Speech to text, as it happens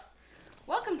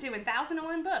to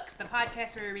 1001 Books, the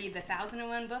podcast where we read the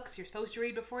 1001 books you're supposed to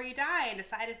read before you die and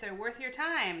decide if they're worth your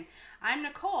time. I'm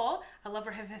Nicole, a lover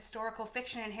of historical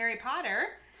fiction and Harry Potter.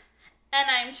 And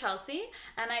I'm Chelsea,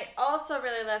 and I also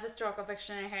really love historical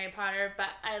fiction and Harry Potter, but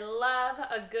I love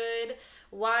a good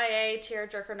YA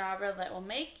tearjerker novel that will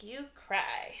make you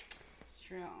cry. It's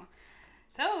true.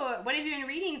 So, what have you been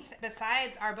reading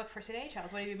besides our book for today,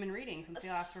 Chelsea? What have you been reading since we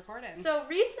last recorded? So,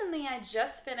 recently I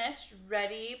just finished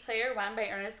Ready Player One by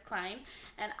Ernest Cline,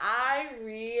 and I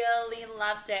really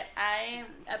loved it. I'm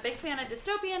a big fan of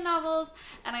dystopian novels,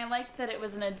 and I liked that it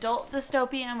was an adult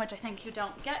dystopian, which I think you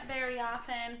don't get very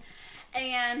often.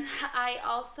 And I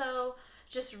also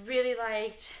just really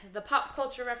liked the pop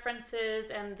culture references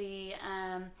and the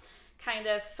kind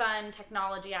of fun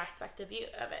technology aspect of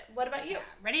it. What about you? Yeah,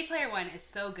 Ready Player One is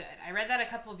so good. I read that a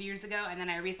couple of years ago, and then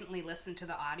I recently listened to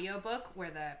the audiobook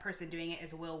where the person doing it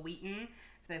is Will Wheaton,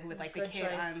 who was like the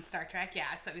kid on Star Trek.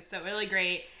 Yeah, so it's so really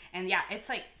great. And yeah, it's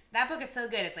like, that book is so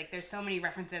good. It's like there's so many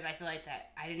references I feel like that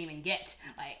I didn't even get.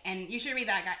 Like, and you should read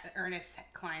that guy, Ernest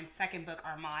Cline's second book,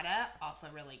 Armada, also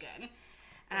really good.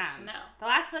 To know. The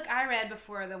last book I read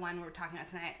before the one we're talking about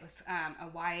tonight was a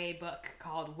YA book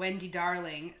called Wendy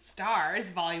Darling Stars,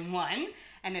 Volume 1.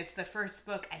 And it's the first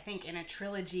book, I think, in a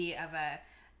trilogy of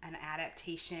an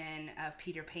adaptation of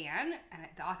Peter Pan. And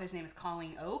the author's name is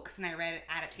Colleen Oakes. And I read an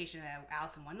adaptation of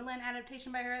Alice in Wonderland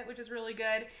adaptation by her, which is really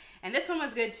good. And this one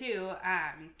was good, too.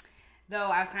 Though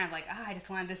I was kind of like, I just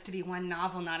wanted this to be one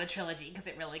novel, not a trilogy, because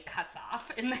it really cuts off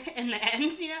in the end,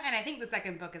 you know? And I think the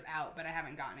second book is out, but I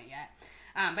haven't gotten it yet.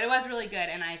 But it was really good,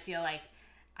 and I feel like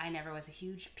I never was a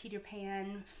huge Peter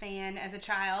Pan fan as a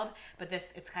child, but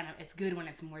it's good when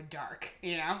it's more dark,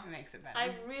 you know? It makes it better.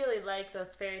 I really like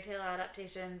those fairy tale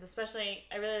adaptations, especially,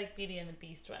 I really like Beauty and the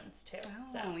Beast ones, too.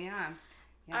 Oh, yeah.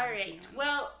 All right.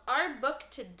 Well, our book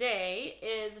today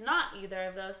is not either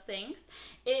of those things.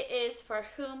 It is For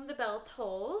Whom the Bell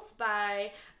Tolls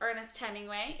by Ernest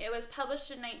Hemingway. It was published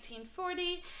in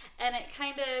 1940, and it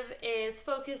kind of is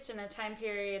focused in a time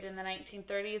period in the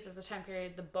 1930s as the time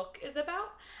period the book is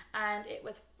about. And it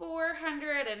was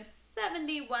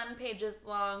 471 pages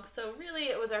long, so really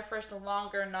it was our first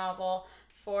longer novel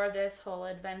for this whole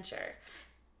adventure.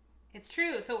 It's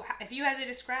true. So if you had to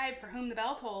describe For Whom the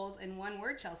Bell Tolls in one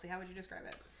word, Chelsea, how would you describe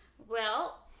it?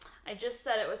 Well, I just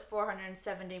said it was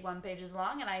 471 pages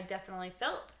long, and I definitely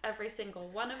felt every single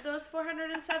one of those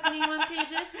 471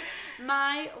 pages.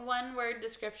 My one-word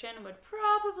description would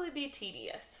probably be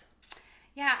tedious.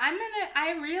 Yeah,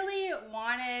 I really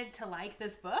wanted to like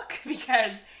this book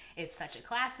because it's such a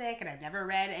classic and I've never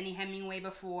read any Hemingway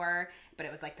before, but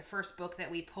it was like the first book that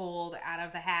we pulled out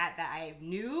of the hat that I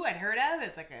knew, I'd heard of.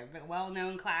 It's like a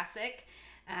well-known classic,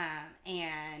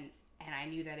 and I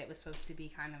knew that it was supposed to be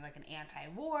kind of like an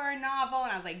anti-war novel,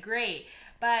 and I was like, great.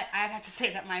 But I'd have to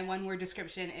say that my one-word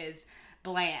description is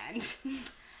bland.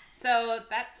 So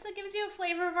that gives you a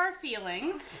flavor of our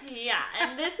feelings. Yeah,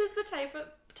 and this is the type of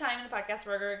time in the podcast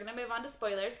where we're going to move on to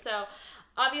spoilers. So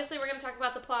obviously we're going to talk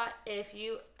about the plot. If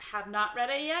you have not read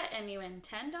it yet and you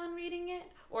intend on reading it,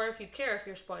 or if you care if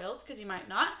you're spoiled, because you might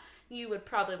not, you would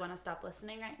probably want to stop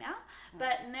listening right now.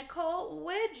 But Nicole,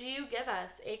 would you give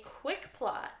us a quick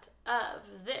plot of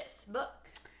this book?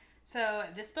 So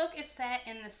this book is set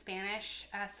in the Spanish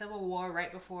Civil War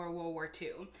right before World War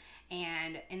II.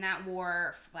 And in that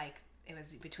war, it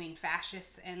was between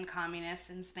fascists and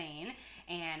communists in Spain,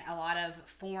 and a lot of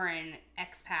foreign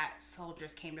expat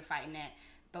soldiers came to fight in it,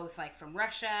 both from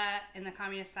Russia in the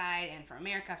communist side and from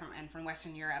America and from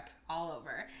Western Europe, all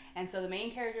over. And so the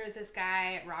main character is this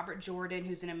guy, Robert Jordan,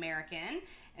 who's an American,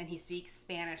 and he speaks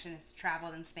Spanish and has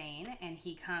traveled in Spain, and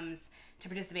he comes to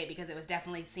participate because it was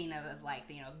definitely seen of as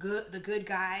the good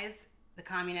guys, the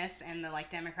communists and the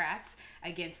Democrats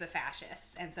against the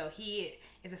fascists. And so he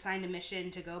is assigned a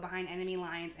mission to go behind enemy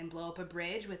lines and blow up a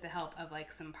bridge with the help of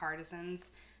some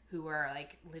partisans who were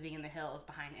living in the hills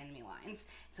behind enemy lines.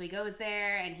 So he goes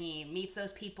there and he meets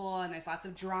those people, and there's lots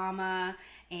of drama,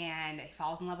 and he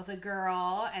falls in love with a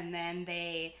girl, and then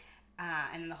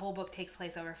and the whole book takes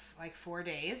place over 4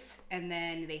 days, and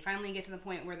then they finally get to the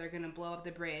point where they're going to blow up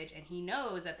the bridge, and he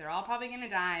knows that they're all probably going to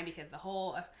die because the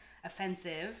whole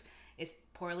offensive is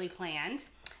poorly planned,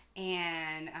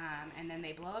 and then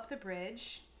they blow up the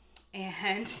bridge,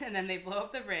 and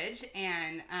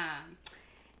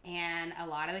and a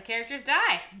lot of the characters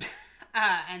die,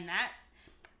 and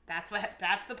that's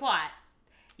the plot.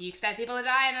 You expect people to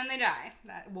die, and then they die.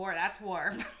 That's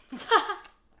war.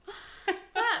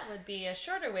 That would be a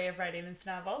shorter way of writing this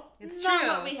novel. It's not true.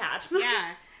 what we had.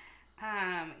 Yeah.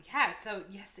 Yeah, so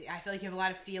yes, I feel like you have a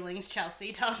lot of feelings,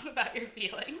 Chelsea. Tell us about your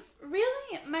feelings.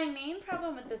 Really, my main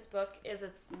problem with this book is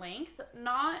its length,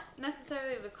 not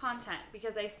necessarily the content,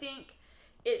 because I think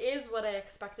it is what I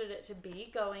expected it to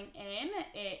be going in.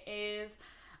 It is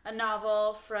a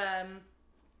novel from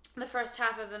the first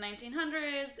half of the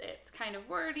 1900s. It's kind of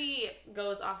wordy, it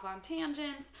goes off on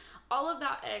tangents, all of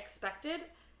that I expected,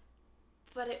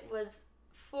 but it was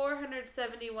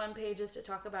 471 pages to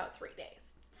talk about 3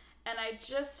 days. And I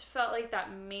just felt like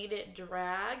that made it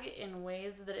drag in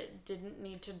ways that it didn't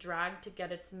need to drag to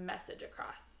get its message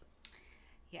across.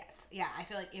 Yes, yeah, I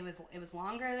feel like it was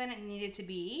longer than it needed to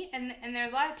be, and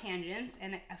there's a lot of tangents,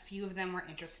 and a few of them were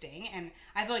interesting, and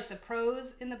I feel like the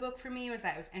prose in the book for me was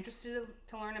that I was interested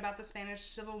to learn about the Spanish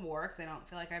Civil War, because I don't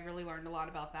feel like I really learned a lot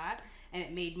about that, and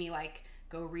it made me like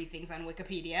go read things on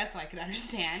Wikipedia so I could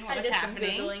understand what was happening. I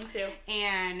did some Googling too.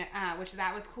 And, which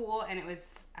that was cool, and it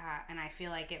was, and I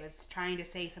feel like it was trying to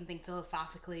say something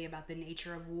philosophically about the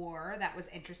nature of war that was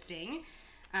interesting,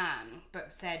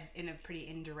 but said in a pretty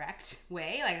indirect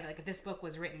way. Like, I feel like if this book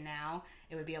was written now,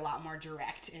 it would be a lot more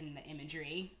direct in the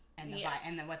imagery and the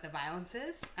what the violence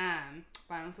is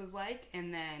like,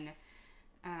 and then,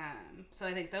 so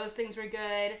I think those things were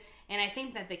good, and I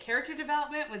think that the character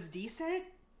development was decent.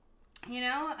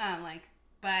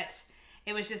 But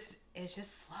it was just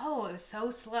slow. It was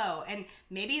so slow. And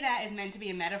maybe that is meant to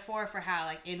be a metaphor for how,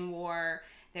 like, in war,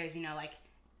 there's, like,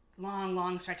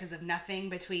 long stretches of nothing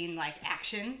between, like,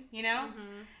 action,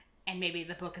 Mm-hmm. And maybe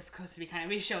the book is supposed to be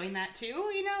kind of showing that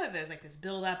too, There's, like, this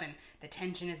build-up and the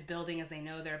tension is building as they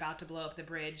know they're about to blow up the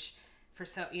bridge for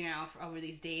over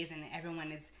these days, and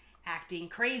everyone is acting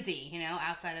crazy,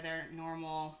 outside of their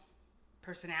normal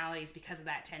personalities because of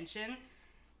that tension.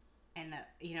 And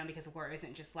because war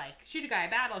isn't just like shoot a guy,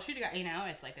 battle, shoot a guy.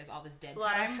 It's like there's all this dead time. It's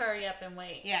a lot of hurry up and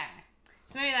wait. Yeah,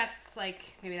 so maybe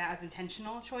that was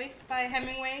intentional choice by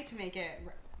Hemingway to make it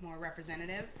more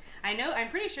representative. I'm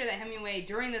pretty sure that Hemingway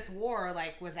during this war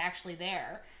was actually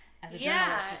there as a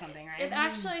journalist or something, right? It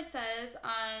actually says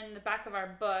on the back of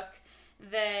our book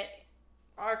that.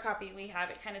 Our copy we have,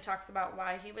 it kind of talks about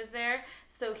why he was there.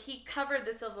 So he covered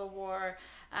the Civil War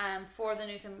for the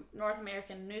North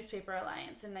American Newspaper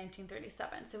Alliance in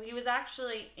 1937. So he was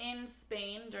actually in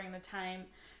Spain during the time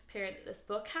period that this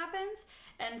book happens.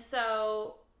 And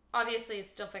so obviously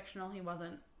it's still fictional. He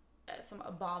wasn't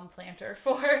a bomb planter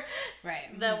for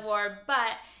the war.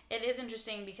 But it is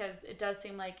interesting because it does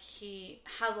seem like he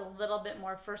has a little bit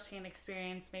more firsthand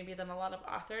experience maybe than a lot of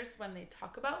authors when they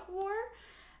talk about war.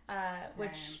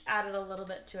 Which added a little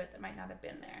bit to it that might not have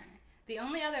been there. The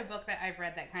only other book that I've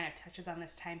read that kind of touches on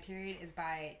this time period is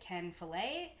by Ken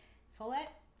Follett,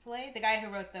 the guy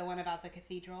who wrote the one about the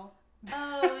cathedral.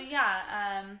 Oh,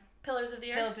 yeah. Pillars of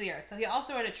the Earth. Pillars of the Earth. So he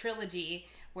also wrote a trilogy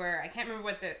where I can't remember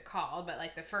what they're called, but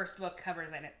the first book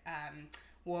covers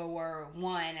World War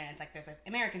I, and it's there's an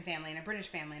American family and a British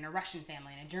family and a Russian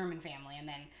family and a German family, and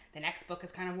then the next book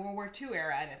is kind of World War II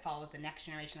era, and it follows the next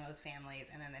generation of those families,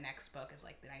 and then the next book is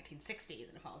the 1960s,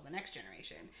 and it follows the next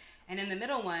generation. And in the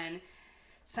middle one,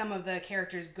 some of the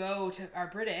characters are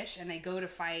British, and they go to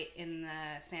fight in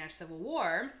the Spanish Civil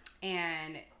War,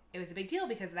 and it was a big deal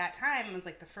because at that time it was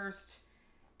the first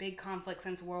big conflict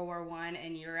since World War I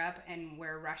in Europe, and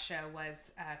where Russia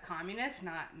was communist,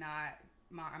 not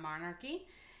a monarchy,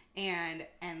 and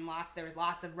there was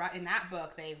lots of in that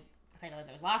book there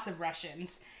was lots of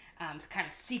Russians kind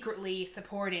of secretly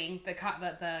supporting the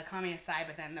communist side,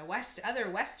 but then the other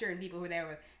Western people who were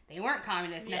there they weren't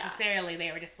communists necessarily.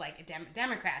 They were just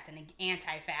Democrats and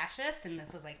anti-fascists, and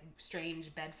this was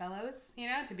strange bedfellows,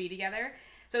 to be together.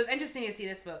 So it was interesting to see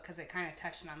this book because it kind of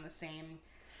touched on the same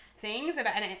things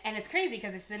and it's crazy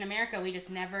because it's in America. We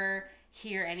just never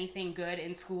hear anything good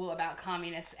in school about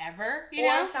communists ever,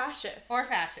 or fascists. Or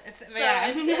fascists. So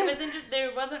it was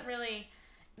there wasn't really.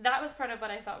 That was part of what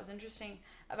I thought was interesting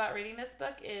about reading this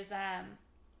book is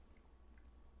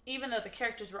even though the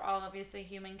characters were all obviously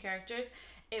human characters,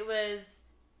 it was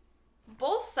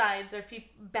both sides are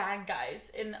bad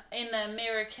guys in the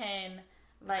American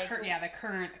the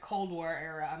current Cold War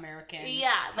era American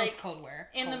post Cold War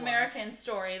in the American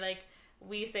story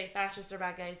we say fascists are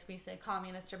bad guys, we say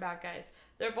communists are bad guys.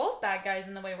 They're both bad guys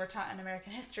in the way we're taught in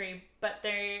American history, but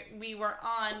we were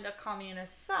on the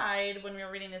communist side when we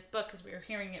were reading this book because we were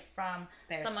hearing it from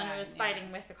someone who was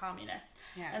fighting with the communists.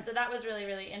 Yeah. And so that was really,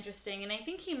 really interesting. And I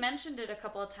think he mentioned it a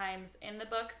couple of times in the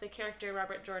book. The character,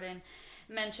 Robert Jordan,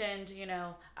 mentioned,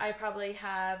 I probably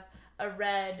have a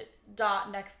red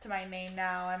dot next to my name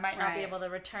now. I might not be able to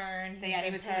return. He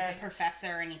was a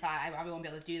professor, and he thought, I probably won't be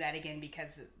able to do that again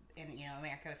because and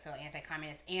America was so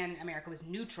anti-communist, and America was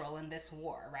neutral in this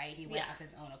war, right? He went of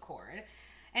his own accord.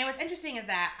 And what's interesting is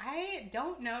that I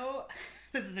don't know.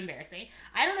 This is embarrassing.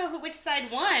 I don't know which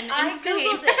side won.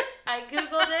 I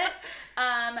googled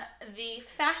it. The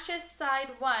fascist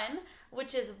side won,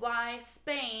 which is why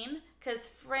Spain, because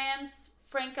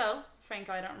Franco,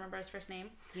 I don't remember his first name.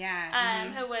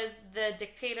 Yeah. Who was the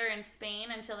dictator in Spain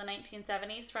until the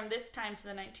 1970s. From this time to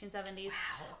the 1970s,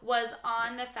 was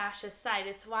on the fascist side.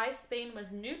 It's why Spain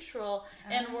was neutral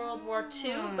in World War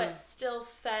II, but still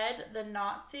fed the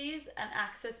Nazis and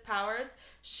Axis powers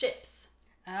ships.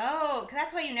 Oh, because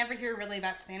that's why you never hear really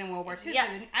about Spain in World War II.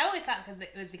 Yes. I always thought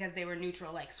it was because they were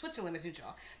neutral, like Switzerland was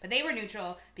neutral. But they were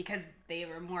neutral because they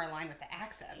were more aligned with the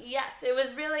Axis. Yes, it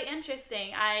was really interesting.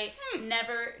 I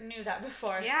never knew that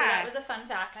before, so that was a fun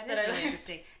fact. That is really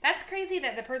interesting. That's crazy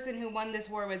that the person who won this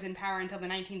war was in power until the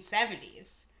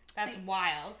 1970s. That's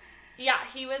wild. Yeah,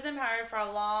 he was in power for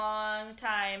a long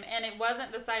time, and it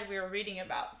wasn't the side we were reading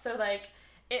about. So,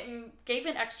 it gave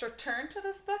an extra turn to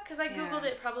this book, because I Googled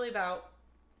it probably about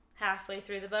halfway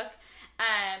through the book,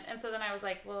 and so then I was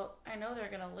like, well, I know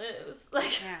they're gonna lose.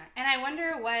 And I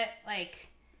wonder what if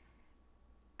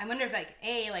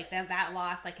that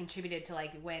loss contributed to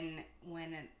when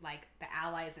the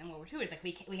Allies in World War II is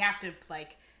we have to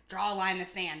draw a line in the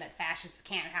sand that fascists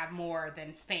can't have more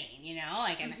than Spain,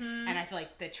 and I feel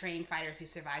like the trained fighters who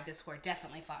survived this war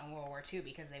definitely fought in World War II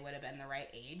because they would have been the right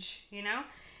age,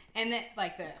 and the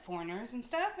foreigners and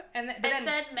stuff. And it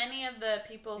said many of the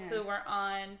people who were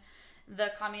on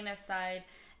the communist side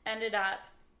ended up,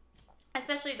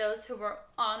 especially those who were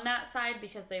on that side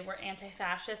because they were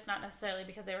anti-fascist, not necessarily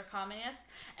because they were communist,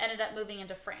 ended up moving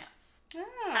into France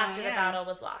after the battle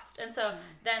was lost. And so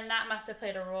then that must have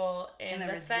played a role in the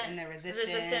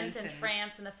resistance in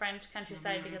France and the French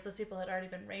countryside, because those people had already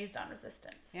been raised on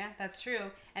resistance. Yeah, that's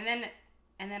true. And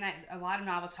then a lot of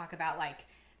novels talk about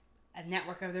a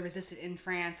network of the resistant in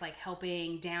France,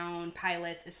 helping down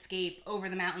pilots escape over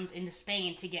the mountains into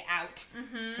Spain to get out,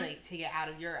 to get out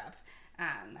of Europe.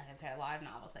 I've had a lot of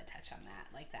novels that touch on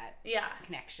that, that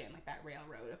connection, that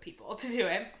railroad of people to do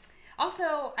it.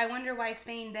 Also, I wonder why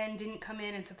Spain then didn't come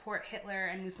in and support Hitler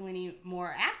and Mussolini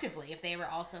more actively if they were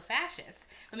also fascists.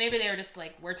 But maybe they were just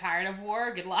we're tired of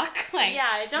war, good luck.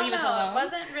 I don't know. It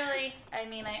wasn't really, I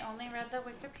only read the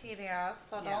Wikipedia,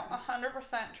 so don't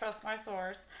 100% trust my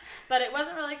source. But it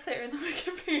wasn't really clear in the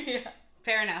Wikipedia.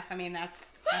 Fair enough.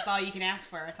 That's all you can ask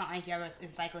for. It's not like you have an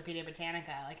Encyclopedia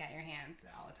Britannica at your hands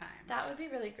all the time. That would be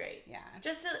really great. Yeah.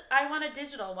 I want a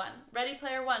digital one. Ready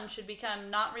Player One should become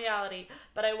not reality,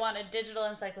 but I want a digital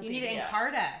encyclopedia. You need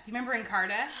Encarta. Do you remember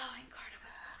Encarta? Oh, Encarta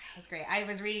was great. That's great. I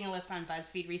was reading a list on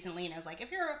BuzzFeed recently, and I was like, if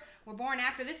we're born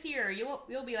after this year, you'll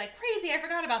be crazy. I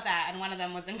forgot about that. And one of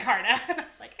them was Encarta. And I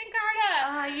was like, Encarta.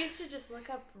 I used to just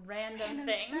look up random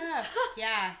things. Stuff.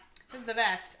 Yeah. It was the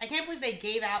best. I can't believe they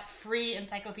gave out free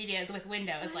encyclopedias with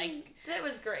Windows. That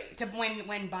was great. To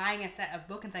when buying a set of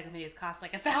book encyclopedias cost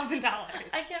 $1,000.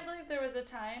 I can't believe there was a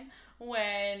time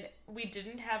when we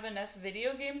didn't have enough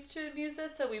video games to amuse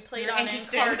us, so we played on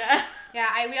Encarta. Yeah,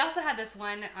 we also had this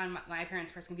one on my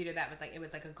parents' first computer that was it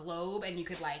was a globe, and you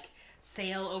could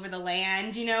sail over the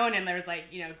land, and then there was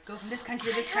go from this country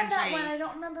to this country. I had that one. I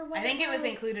don't remember what. I think it was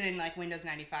included in Windows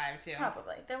 95 too.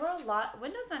 Probably. There were a lot.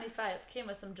 Windows 95 came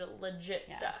with some legit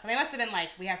stuff. Well, they must have been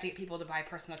we have to get people to buy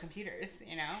personal computers,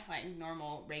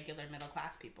 normal, regular, middle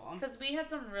class people. Because we had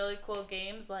some really cool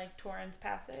games like Torrens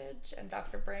Passage and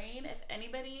Dr. Brain. If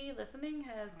anybody listening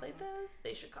has played those,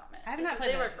 they should comment. I have not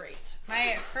played those. They were great.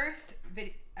 My first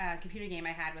computer game I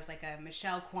had was a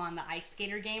Michelle Kwan, the ice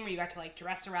skater game, where you got to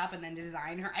dress her up and then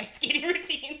design her ice skating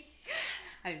routines.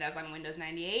 I think that was on Windows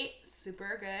 98.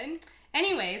 Super good.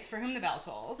 Anyways, For Whom the Bell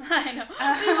Tolls. I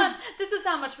know. This is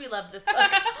how much we love this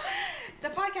book. The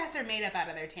podcasts are made up out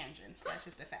of their tangents. That's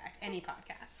just a fact. Any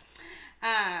podcast.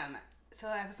 So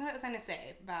what was I going to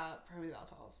say about For Whom the Bell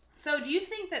Tolls? So do you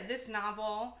think that this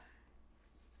novel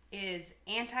is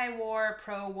anti-war,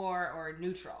 pro-war, or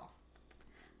neutral?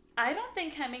 I don't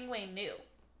think Hemingway knew.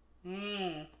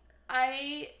 Mm.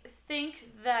 I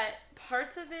think that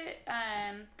parts of it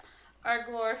are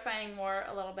glorifying war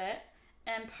a little bit,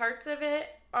 and parts of it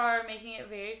are making it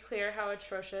very clear how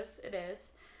atrocious it is.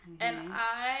 Mm-hmm. And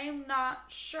I'm not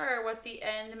sure what the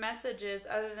end message is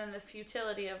other than the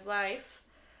futility of life,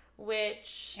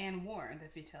 which... And war, the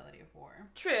futility of war.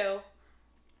 True.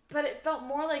 But it felt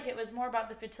more like it was more about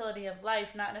the futility of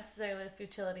life, not necessarily the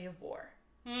futility of war.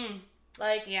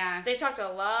 Yeah. They talked a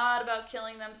lot about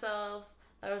killing themselves.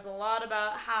 There was a lot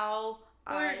about how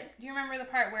Or do you remember the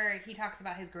part where he talks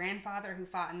about his grandfather who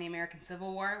fought in the American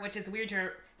Civil War? Which is weird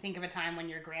to think of a time when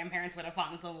your grandparents would have fought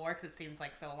in the Civil War because it seems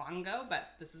like so long ago, but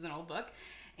this is an old book.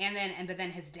 But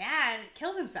then his dad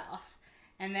killed himself,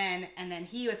 and then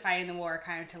he was fighting the war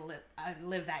kind of to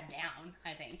live that down.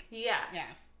 I think. Yeah. Yeah.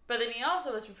 But then he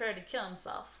also was prepared to kill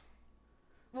himself.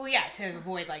 Well, yeah, to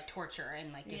avoid like torture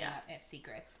and like giving up its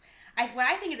secrets. What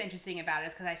I think is interesting about it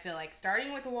is because I feel like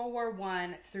starting with World War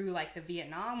I through like the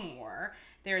Vietnam War,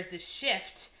 there's this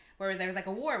shift where there was like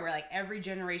a war where like every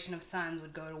generation of sons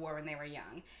would go to war when they were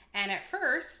young, and at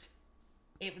first,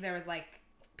 there was like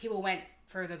people went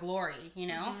for the glory, you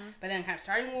know, but then kind of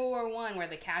starting World War I, where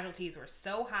the casualties were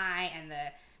so high and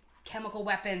the chemical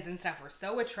weapons and stuff were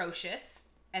so atrocious,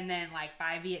 and then like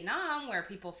by Vietnam, where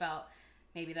people felt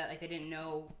maybe that like they didn't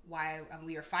know why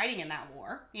we were fighting in that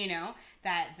war, you know,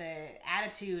 that the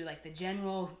attitude, like the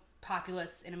general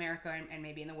populace in America and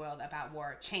maybe in the world about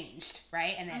war changed,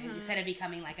 right? And then instead of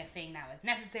becoming like a thing that was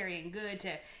necessary and good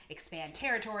to expand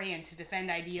territory and to defend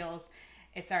ideals,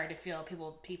 it started to feel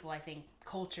people I think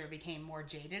culture became more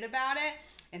jaded about it.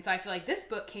 And so I feel like this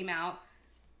book came out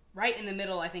right in the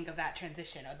middle, I think, of that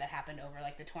transition that happened over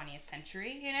like the 20th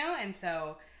century, you know? And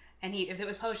so if it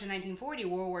was published in 1940,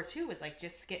 World War II was like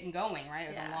just getting going, right? It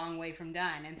was a long way from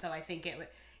done. And so I think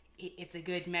it's a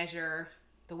good measure.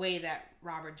 The way that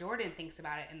Robert Jordan thinks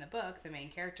about it in the book, the main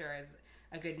character, is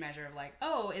a good measure of like,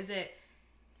 oh, is it,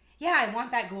 yeah, I want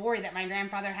that glory that my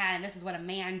grandfather had, and this is what a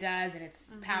man does, and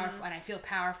it's powerful, and I feel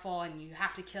powerful, and you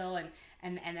have to kill, and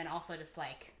then also just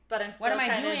like, but I'm still what am I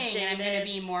kind doing? of jaded. And I'm going to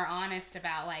be more honest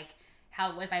about like,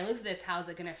 how, if I live this, how's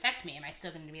it going to affect me? Am I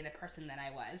still going to be the person that I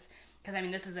was? Because, I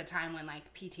mean, this is a time when,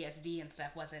 like, PTSD and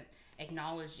stuff wasn't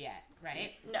acknowledged yet,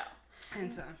 right? No.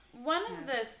 And so... One of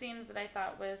the scenes that I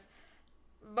thought was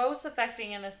most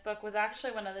affecting in this book was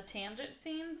actually one of the tangent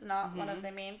scenes, not one of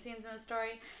the main scenes in the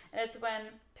story. And it's when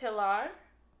Pilar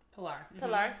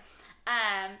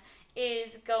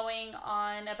is going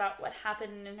on about what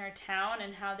happened in her town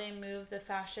and how they moved the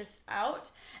fascists out.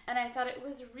 And I thought it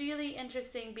was really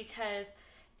interesting because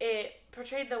it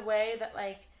portrayed the way that,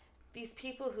 like, these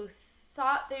people who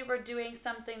thought they were doing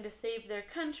something to save their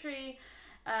country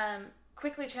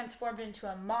quickly transformed into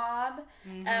a mob.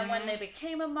 And when they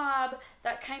became a mob,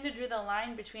 that kind of drew the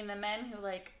line between the men who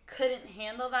like couldn't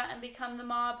handle that and become the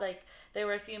mob. Like there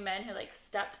were a few men who like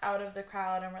stepped out of the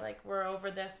crowd and were like, we're over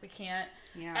this, we can't.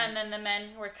 And then the men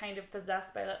who were kind of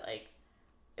possessed by that, like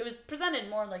it was presented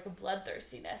more like a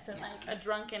bloodthirstiness and like a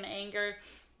drunken anger,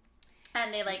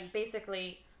 and they like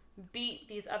basically beat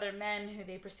these other men who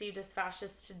they perceived as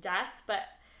fascists to death. But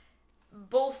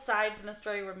both sides in the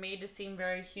story were made to seem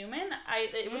very human.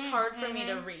 It was hard for me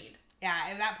to read. Yeah,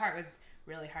 and that part was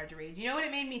really hard to read. Do you know what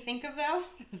it made me think of, though?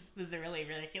 This is a really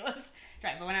ridiculous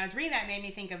try, but when I was reading that, it made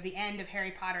me think of the end of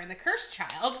Harry Potter and the Cursed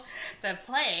Child, the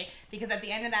play, because at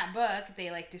the end of that book, they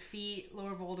like defeat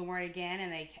Lord Voldemort again,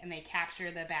 and they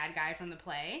capture the bad guy from the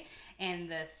play,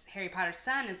 and this Harry Potter's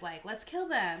son is like, let's kill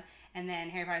them, and then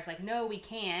Harry Potter's like, no, we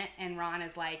can't, and Ron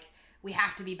is like, we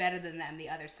have to be better than them, the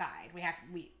other side.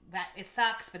 That it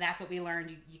sucks, but that's what we learned.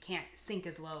 You can't sink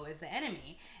as low as the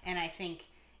enemy. And I think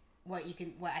what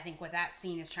that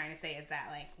scene is trying to say is that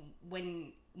like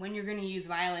when you're going to use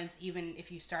violence, even if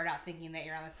you start out thinking that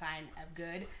you're on the side of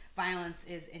good, violence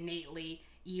is innately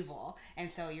evil,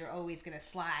 and so you're always going to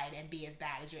slide and be as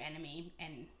bad as your enemy,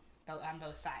 and on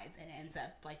both sides, and it ends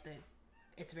up like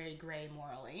it's very gray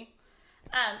morally.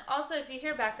 Also, if you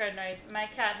hear background noise, my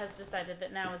cat has decided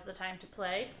that now is the time to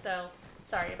play, so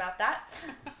sorry about that.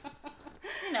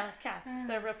 You know, cats,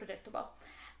 they're real predictable.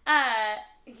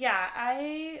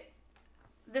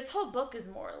 This whole book is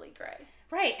morally gray.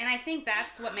 Right, and I think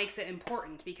that's what makes it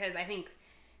important, because I think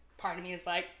part of me is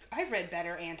like, I've read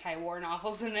better anti-war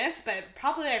novels than this, but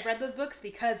probably I've read those books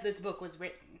because this book was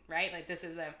written, right? Like, this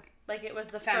is it was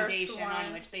the foundation first one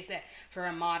on which they said, for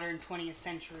a modern 20th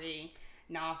century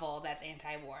novel that's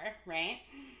anti-war, right?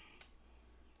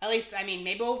 At least, I mean,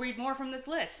 maybe we'll read more from this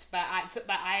list, but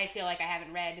I feel like I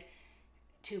haven't read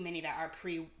too many that are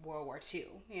pre-World War II,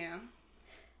 you know?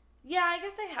 Yeah, I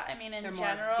guess I mean, in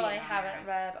general, I haven't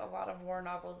read a lot of war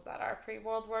novels that are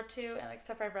pre-World War II, and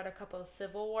except for I've read a couple of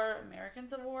American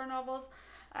Civil War novels,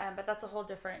 but that's a whole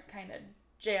different kind of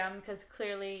jam, because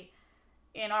clearly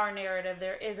in our narrative,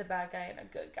 there is a bad guy and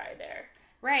a good guy there.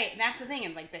 Right, and that's the thing,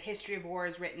 and like the history of war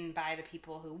is written by the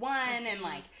people who won, and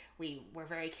like we were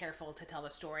very careful to tell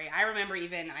the story. I remember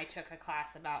I took a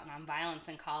class about nonviolence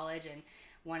in college, and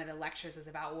one of the lectures was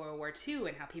about World War II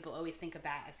and how people always think of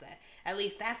that as at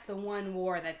least that's the one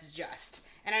war that's just.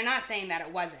 And I'm not saying that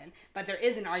it wasn't, but there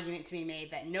is an argument to be made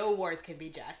that no wars can be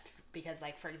just because,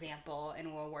 like, for example,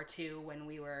 in World War II, when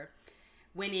we were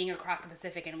winning across the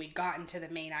Pacific and we'd gotten to the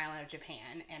main island of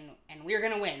Japan, and we were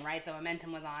going to win, right? The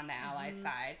momentum was on the Allies'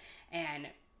 side, and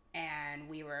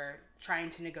we were trying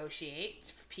to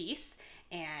negotiate peace,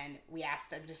 and we asked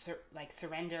them to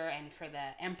surrender, and for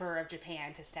the Emperor of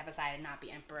Japan to step aside and not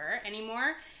be emperor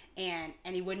anymore, and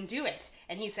he wouldn't do it,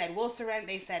 and he said, we'll surrender.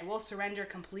 They said, we'll surrender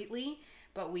completely,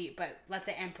 but let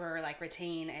the emperor, like,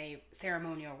 retain a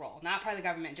ceremonial role, not part of the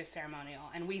government, just ceremonial.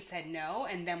 And we said no,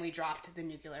 and then we dropped the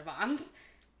nuclear bombs.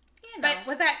 You know. But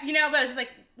was that, but it was just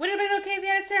like, would it have been okay if we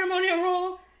had a ceremonial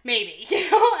role? Maybe,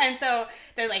 And so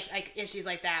there's like issues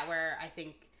like that where I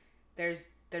think there's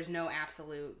no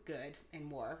absolute good in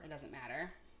war. It doesn't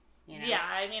matter. Yeah,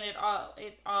 I mean, it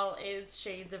all is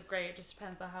shades of gray. It just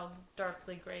depends on how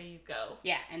darkly gray you go.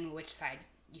 Yeah, and which side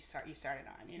you started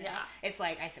on, Yeah. It's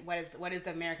like, what is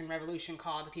the American Revolution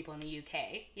called to people in the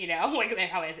UK, like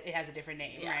how it has a different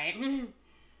name, right?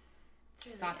 It's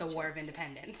really not the War of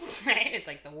Independence, right? It's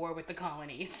like the war with the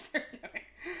colonies.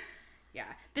 Yeah.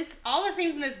 All the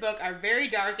themes in this book are very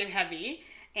dark and heavy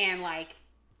and, like,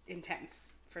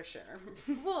 intense, for sure.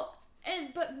 Well,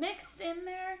 but mixed in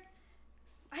there,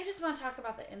 I just want to talk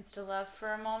about the insta-love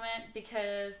for a moment,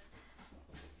 because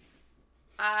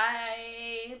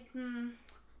I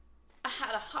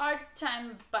had a hard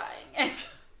time buying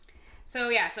it. So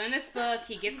in this book,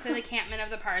 he gets to the encampment of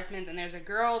the Parsmans, and there's a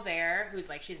girl there who's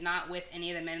like, she's not with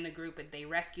any of the men in the group, but they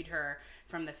rescued her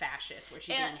from the fascists, where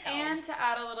she's being held. And to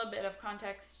add a little bit of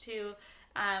context too,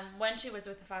 when she was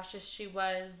with the fascists, she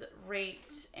was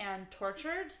raped and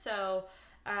tortured. So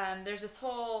there's this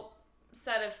whole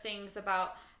set of things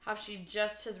about how she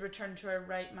just has returned to her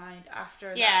right mind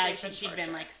after that rape and she'd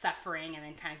been, like, suffering and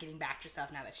then kind of getting back to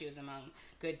herself now that she was among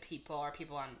good people, or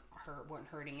people weren't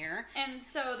hurting her. And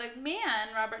so the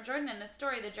man, Robert Jordan, in this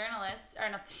story, the journalist, or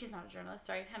not, he's not a journalist,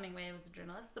 sorry, Hemingway was a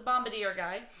journalist, the bombardier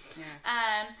guy,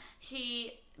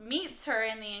 he meets her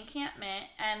in the encampment,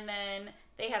 and then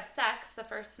they have sex the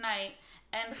first night,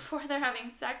 and before they're having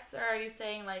sex, they're already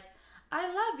saying, like, I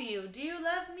love you. Do you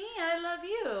love me? I love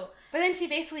you. But then she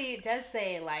basically does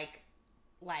say, like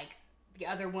the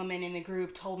other woman in the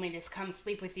group told me to come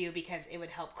sleep with you because it would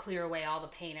help clear away all the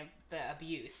pain of the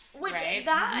abuse. Which, right?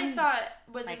 that I thought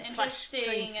was like an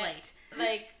interesting,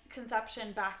 like,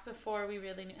 conception back before we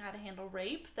really knew how to handle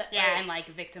rape. And, like,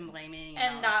 victim blaming.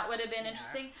 And that would have been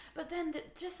interesting. But then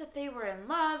just that they were in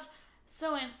love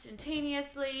so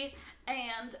instantaneously,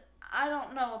 and I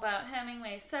don't know about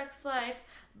Hemingway's sex life,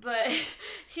 but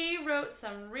he wrote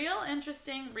some real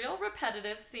interesting, real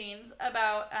repetitive scenes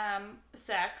about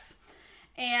sex.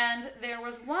 And there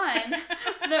was one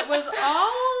that was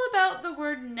all about the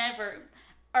word never,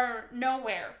 or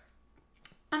nowhere.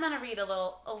 I'm going to read a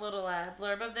little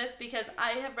blurb of this, because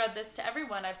I have read this to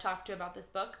everyone I've talked to about this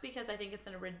book, because I think it's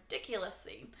in a ridiculous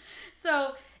scene.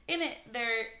 So in it,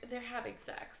 they're having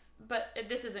sex, but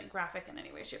this isn't graphic in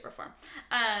any way, shape, or form.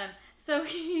 So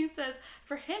he says,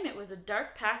 for him it was a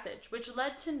dark passage which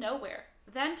led to nowhere,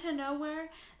 then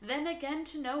again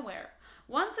to nowhere,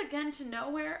 once again to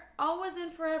nowhere, always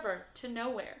and forever to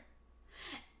nowhere.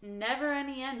 Never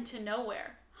any end to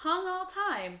nowhere, hung all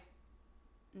time,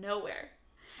 nowhere.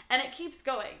 And it keeps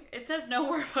going. It says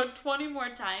nowhere about 20 more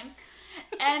times,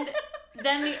 and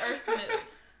then the earth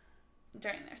moves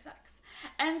during their sex.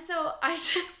 And so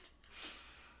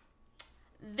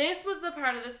this was the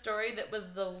part of the story that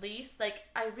was the least, like,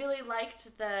 I really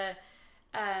liked the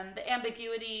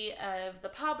ambiguity of the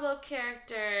Pablo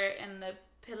character and the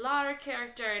Pilar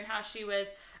character, and how she was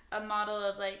a model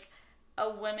of, like, a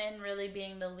woman really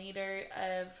being the leader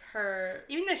of her.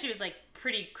 Even though she was, like,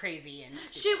 pretty crazy and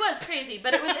stupid. She was crazy,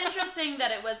 but it was interesting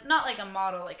that it was not like a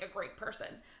model, like a great person,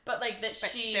 but like that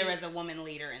there was a woman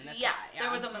leader in the yeah, there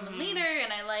was a woman leader,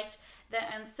 and I liked the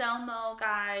Anselmo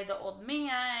guy, the old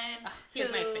man, he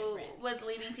was my favorite. Was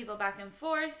leading people back and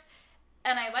forth,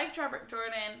 and I liked Robert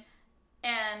Jordan,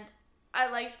 and I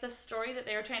liked the story that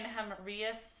they were trying to have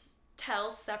Maria tell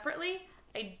separately.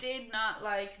 I did not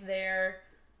like their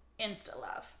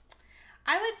insta-love.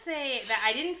 I would say that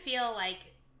I didn't feel like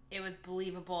it was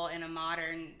believable in a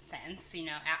modern sense,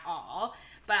 at all.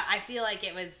 But I feel like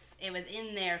it was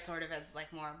in there sort of as,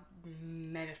 like, more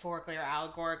metaphorically or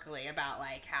allegorically about,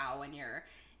 like, how when you're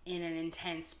in an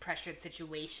intense, pressured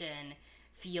situation,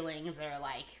 feelings are,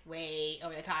 like, way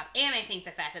over the top. And I think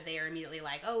the fact that they are immediately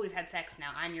like, oh, we've had sex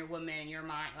now, I'm your woman and you're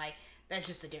mine, like, it's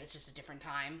just a different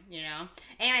time, And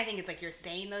I think it's like you're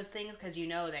saying those things because you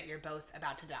know that you're both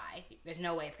about to die. There's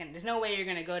no way you're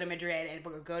gonna go to Madrid and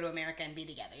go to America and be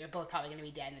together. You're both probably gonna be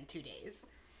dead in 2 days.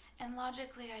 And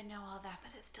logically, I know all that,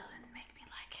 but it still didn't make me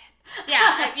like it.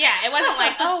 Yeah. It wasn't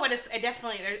like, oh, it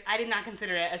definitely. I did not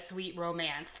consider it a sweet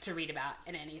romance to read about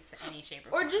in any shape or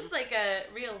form. Or just like a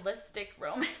realistic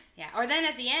romance. Yeah. Or then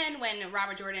at the end, when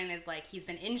Robert Jordan is like, he's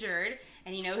been injured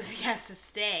and he knows he has to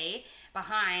stay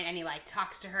behind, and he like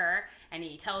talks to her and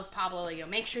he tells Pablo,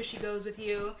 make sure she goes with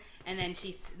you, and then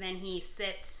he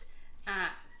sits.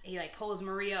 He like pulls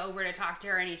Maria over to talk to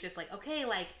her, and he's just like, okay,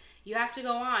 like you have to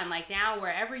go on, like now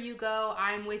wherever you go,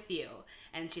 I'm with you.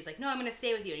 And she's like, no, I'm gonna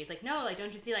stay with you. And he's like, no, like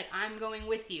don't you see, like I'm going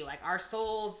with you, like our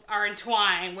souls are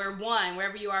entwined, we're one,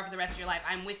 wherever you are for the rest of your life,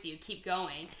 I'm with you, keep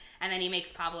going. And then he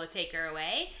makes Pablo take her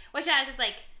away, which I was just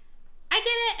like, I get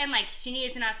it, and like she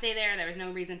needed to not stay there. There was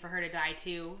no reason for her to die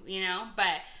too,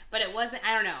 but it wasn't.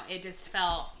 I don't know. It just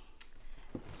felt.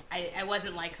 I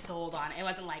wasn't like sold on it. It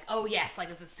wasn't like, oh yes, like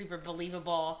this is super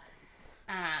believable.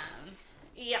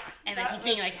 Yeah, and like he's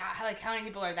being like how many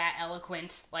people are that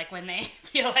eloquent like when they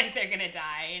feel like they're gonna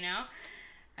die,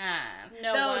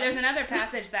 There's another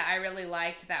passage that I really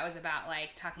liked that was about like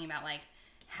talking about like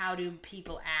how do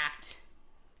people act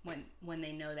when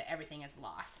they know that everything is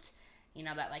lost.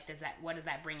 That like what does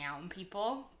that bring out in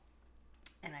people?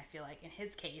 And I feel like in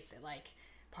his case, it like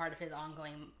part of his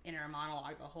ongoing inner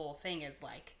monologue, the whole thing is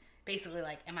like basically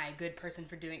like, am I a good person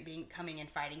for coming and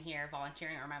fighting here,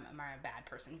 volunteering, or am I a bad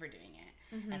person for doing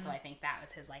it? Mm-hmm. And so I think that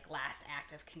was his like last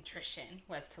act of contrition,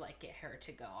 was to like get her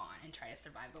to go on and try to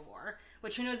survive the war.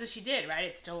 Which who knows if she did, right?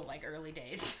 It's still like early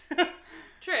days.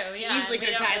 True. She easily could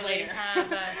have died really later.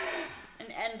 Have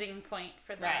an ending point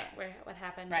for that, right. Where what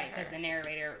happened. Right, because the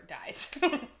narrator dies,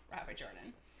 Robert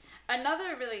Jordan.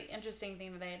 Another really interesting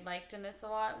thing that I liked in this a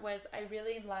lot was I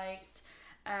really liked.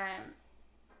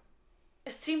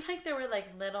 It seemed like there were like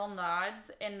little nods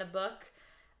in the book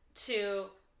to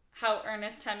how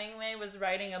Ernest Hemingway was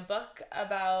writing a book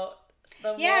about the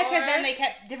war. Yeah, because then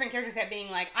different characters kept being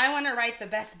like, I want to write the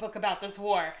best book about this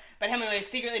war. But Hemingway was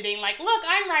secretly being like, look,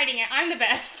 I'm writing it. I'm the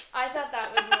best. I thought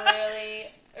that was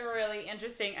really, really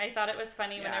interesting. I thought it was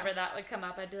funny whenever that would come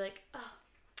up. I'd be like, oh,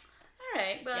 all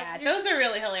right. But yeah, those are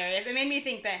really hilarious. It made me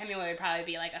think that Hemingway would probably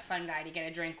be like a fun guy to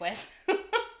get a drink with.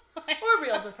 Or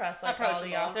real depressed, like all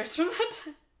the authors from that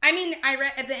time. I mean, I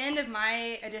read at the end of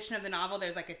my edition of the novel,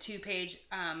 there's like a 2-page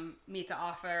meet the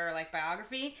author like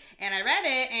biography, and I read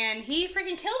it, and he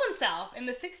freaking killed himself in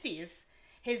the 60s.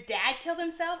 His dad killed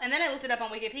himself, and then I looked it up on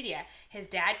Wikipedia. His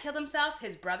dad killed himself,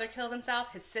 his brother killed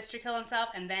himself, his sister killed himself,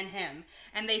 and then him.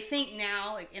 And they think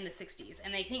now, like in the 60s,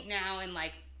 and they think now in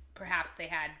like perhaps they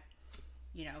had,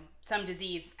 some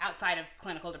disease outside of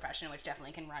clinical depression, which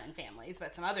definitely can run in families,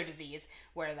 but some other disease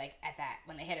where like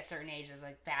when they hit a certain age, there's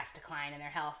like vast decline in their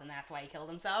health, and that's why he killed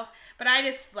himself. But I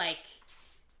just like,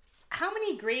 how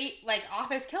many great like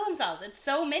authors kill themselves? It's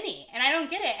so many, and I don't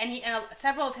get it. And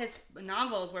several of his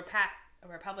novels were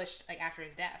published like after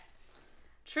his death.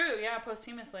 True, yeah,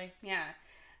 posthumously. Yeah,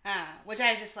 which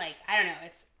I just like, I don't know,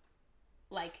 it's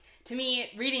like, to me,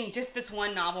 reading just this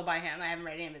one novel by him, I haven't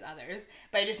read any of his others,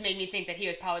 but it just made me think that he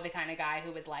was probably the kind of guy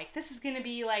who was like, this is going to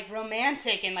be like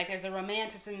romantic, and like there's a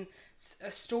romanticism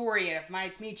a story of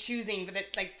me choosing, but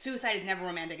that like suicide is never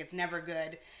romantic, it's never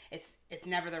good, it's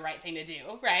never the right thing to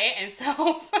do, right? And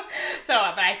so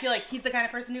but I feel like he's the kind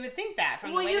of person who would think that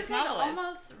from the way this novel is. Well, you can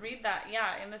almost read that,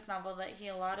 in this novel, that he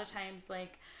a lot of times,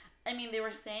 like, I mean, they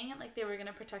were saying it like they were going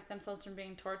to protect themselves from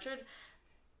being tortured,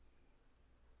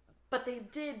 but they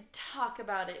did talk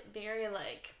about it very,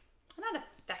 like, not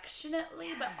affectionately,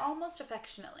 but almost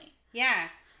affectionately. Yeah.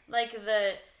 Like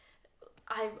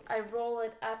I roll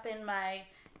it up in my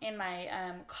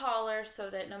collar so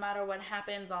that no matter what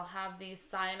happens, I'll have these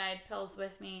cyanide pills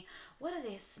with me. What do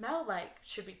they smell like?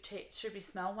 Should we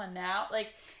smell one now?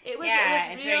 Like it was. Yeah, it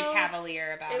was it's real, very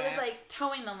cavalier about it. It was like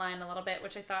towing the line a little bit,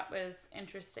 which I thought was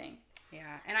interesting.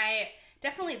 Yeah, and I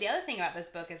definitely, the other thing about this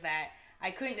book is that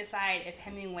I couldn't decide if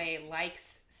Hemingway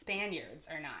likes Spaniards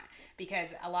or not,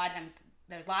 because a lot of times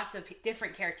there's lots of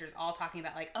different characters all talking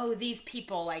about like, oh, these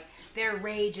people, like their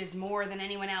rage is more than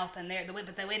anyone else, and the way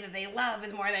that they love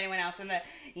is more than anyone else, and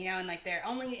and like they're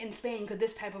only in Spain could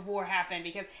this type of war happen,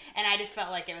 and I just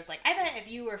felt like it was like, I bet if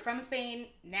you were from Spain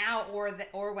now or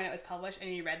when it was published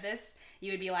and you read this,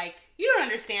 you would be like, you don't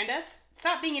understand us.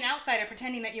 Stop being an outsider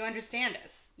pretending that you understand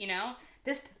us.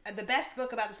 The best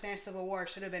book about the Spanish Civil War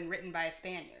should have been written by a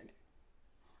Spaniard.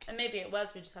 And maybe it was,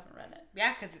 we just haven't read it.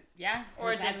 Yeah, because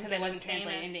it wasn't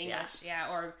translated into English.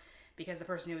 Yeah, or because the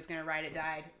person who was going to write it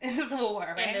died in the Civil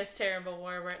War, right? In this terrible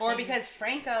war. Or because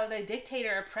Franco, the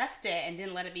dictator, oppressed it and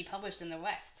didn't let it be published in the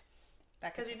West.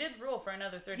 Because he did rule for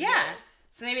another 30 years. years.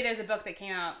 So maybe there's a book that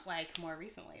came out like more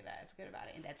recently that's good about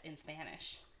it, and that's in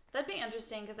Spanish. That'd be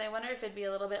interesting because I wonder if it'd be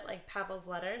a little bit like Pavel's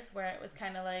Letters, where it was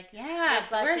kind of like where's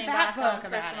reflecting that back book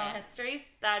on about personal it? histories.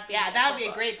 That would be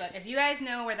a great book. If you guys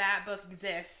know where that book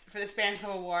exists for the Spanish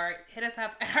Civil War, hit us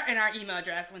up in our email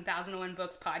address,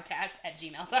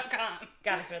 1001bookspodcast@gmail.com.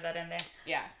 Gotta throw that in there.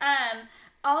 Yeah.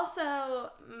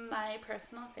 Also, my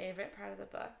personal favorite part of the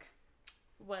book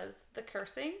was the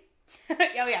cursing.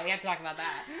 Oh yeah, we have to talk about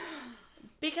that.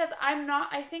 Because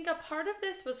I think a part of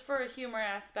this was for a humor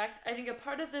aspect. I think a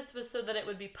part of this was so that it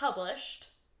would be published.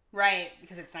 Right,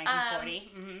 because it's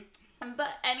 1940.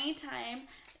 But anytime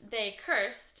they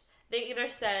cursed, they either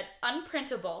said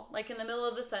unprintable, like in the middle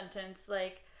of the sentence,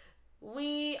 like,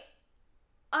 we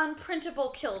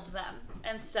unprintable killed them,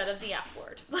 instead of the F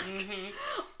word.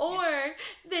 Or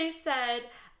they said,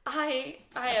 I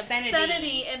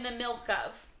obscenity in the milk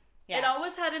of. Yeah. It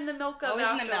always had in the milk of always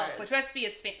afterwards. In the milk, which must be a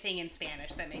thing in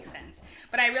Spanish. That makes sense.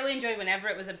 But I really enjoyed whenever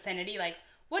it was obscenity, like,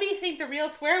 what do you think the real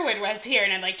swear word was here?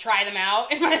 And I'd, like, try them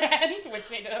out in my head, which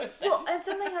made no sense. Well, and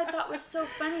something I thought was so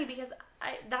funny, because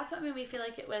that's what made me feel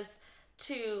like it was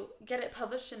to get it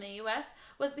published in the U.S.,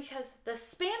 was because the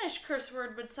Spanish curse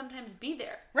word would sometimes be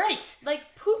there. Right.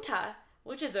 Like puta,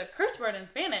 which is a curse word in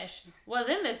Spanish, was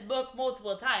in this book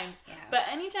multiple times. Yeah. But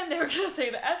anytime they were going to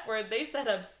say the F word, they said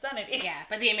obscenity. Yeah,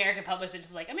 but the American publisher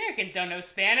just like, Americans don't know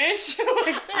Spanish.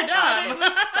 Like, they're dumb. Thought it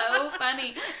was so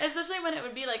funny. Especially when it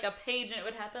would be like a page and it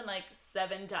would happen like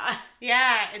 7 times.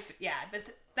 Yeah,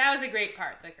 that was a great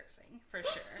part, the cursing, for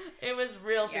sure. It was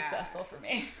real successful for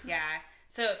me. Yeah.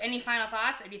 So, any final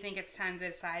thoughts, or do you think it's time to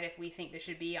decide if we think this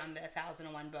should be on the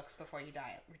 1001 books before you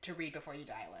die, to read before you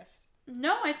die list?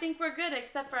 No, I think we're good,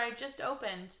 except for I just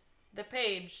opened the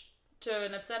page to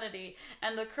an obscenity,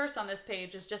 and the curse on this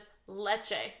page is just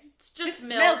leche. It's just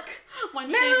milk. When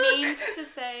she means to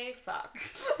say fuck.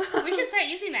 We should start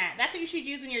using that. That's what you should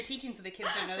use when you're teaching, so the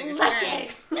kids don't know that you're swearing.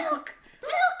 Leche. Milk.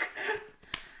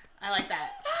 I like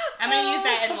that. I'm going to use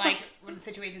that in, like, when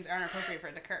situations aren't appropriate for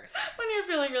it to curse. When you're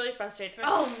feeling really frustrated.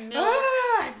 Oh, milk.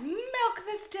 Milk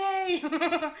this day.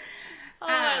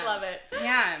 I love it.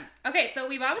 Yeah. Okay, so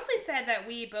we've obviously said that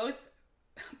we both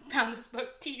found this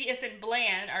book tedious and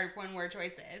bland, our one-word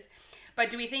choices.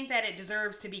 But do we think that it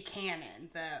deserves to be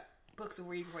canon, the books we'll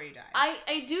read before you die?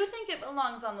 I do think it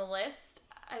belongs on the list.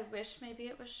 I wish maybe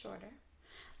it was shorter.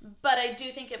 But I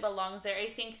do think it belongs there. I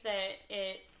think that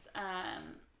it's...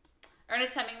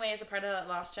 Ernest Hemingway is a part of that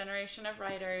lost generation of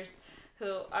writers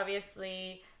who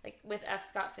obviously, like with F.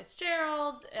 Scott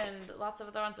Fitzgerald and lots of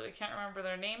other ones that we can't remember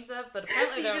their names of, but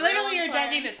apparently they're literally you're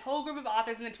judging this whole group of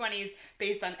authors in the 20s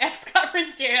based on F. Scott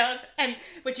Fitzgerald, and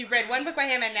which you've read one book by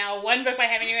him and now one book by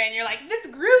Hemingway, and you're like, this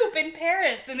group in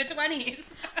Paris in the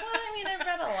 20s. Well, I mean, I've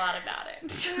read a lot about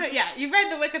it. Yeah, you've read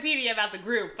the Wikipedia about the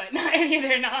group, but not any of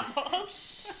their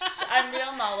novels. I'm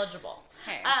real knowledgeable.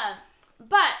 Hey.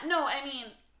 But no, I mean,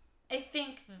 I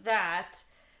think that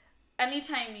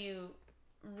anytime you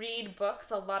read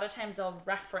books, a lot of times they'll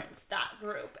reference that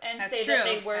group and say that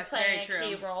they were playing a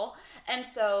key role. And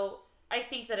so I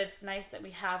think that it's nice that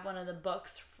we have one of the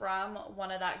books from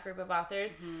one of that group of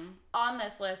authors on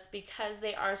this list, because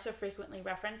they are so frequently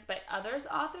referenced by others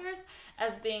authors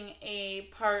as being a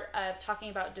part of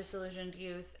talking about disillusioned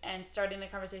youth and starting the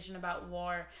conversation about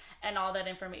war and all that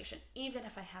information, even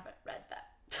if I haven't read that.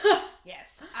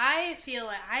 Yes, I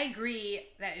agree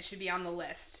that it should be on the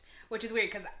list, which is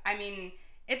weird because, I mean,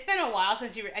 it's been a while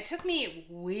since it took me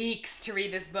weeks to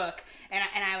read this book, and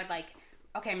I would like,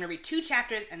 okay, I'm going to read 2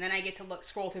 chapters, and then I get to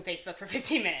scroll through Facebook for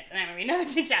 15 minutes, and then I'm going to read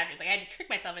another 2 chapters. Like, I had to trick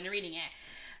myself into reading it.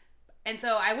 And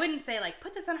so I wouldn't say, like,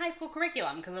 put this on high school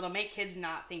curriculum, because it'll make kids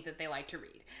not think that they like to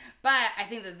read. But I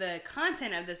think that the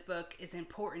content of this book is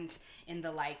important in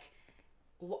the, like,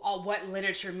 what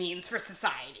literature means for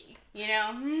society, you know?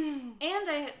 And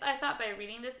I thought by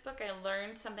reading this book, I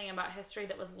learned something about history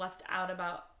that was left out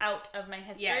of my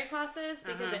history classes,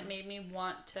 because it made me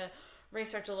want to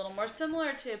research a little more,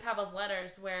 similar to Pavel's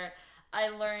Letters, where I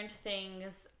learned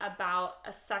things about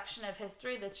a section of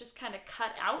history that's just kind of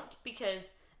cut out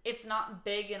because it's not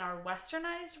big in our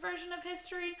westernized version of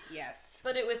history. Yes.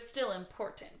 But it was still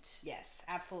important. Yes,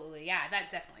 absolutely. Yeah,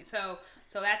 that definitely. So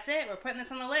that's it. We're putting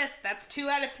this on the list. That's 2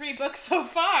 out of 3 books so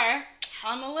far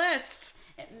on the list.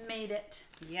 It made it.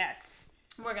 Yes.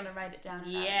 We're going to write it down.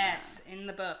 Yes, in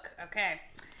the book. Okay.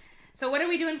 So what are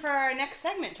we doing for our next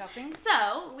segment, Chelsea?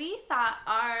 So we thought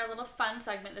our little fun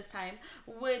segment this time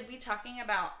would be talking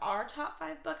about our top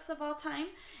 5 books of all time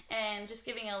and just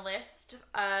giving a list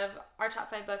of our top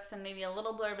 5 books and maybe a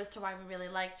little blurb as to why we really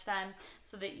liked them,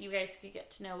 so that you guys could get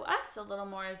to know us a little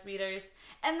more as readers.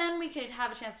 And then we could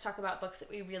have a chance to talk about books that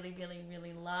we really, really,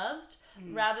 really loved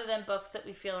rather than books that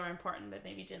we feel are important but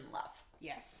maybe didn't love.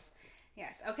 Yes.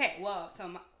 Yes. Okay. Well,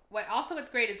 so what's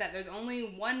great is that there's only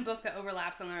one book that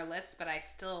overlaps on our list, but I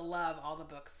still love all the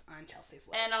books on Chelsea's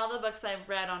list. And all the books I've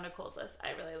read on Nicole's list,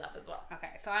 I really love as well.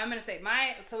 Okay, so I'm gonna say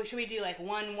so should we do like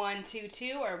 1, 1, 2,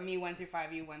 2, or me 1 through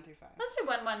 5, you 1 through 5? Let's do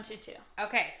 1, 1, 2, 2.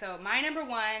 Okay, so my number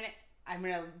 1, I'm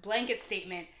gonna blanket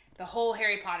statement the whole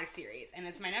Harry Potter series, and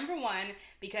it's my number 1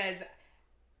 because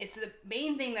it's the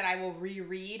main thing that I will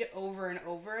reread over and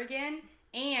over again,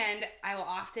 and I will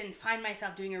often find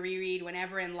myself doing a reread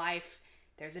whenever in life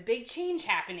there's a big change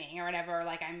happening or whatever,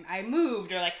 like I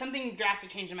moved or like something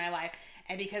drastic changed in my life,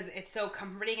 and because it's so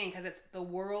comforting and because it's the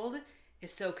world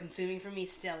is so consuming for me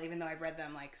still, even though I've read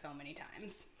them like so many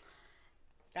times.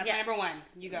 That's my number 1.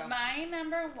 You go. My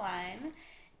number 1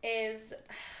 is,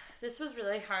 this was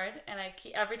really hard, and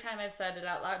every time I've said it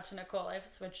out loud to Nicole, I've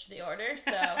switched the order.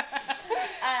 So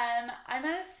I'm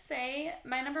gonna say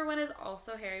my number 1 is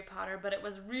also Harry Potter, but it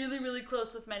was really, really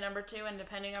close with my number 2, and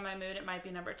depending on my mood, it might be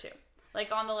number 2. Like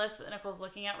on the list that Nicole's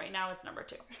looking at right now, it's number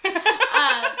 2. But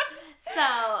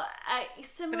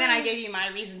then I gave you my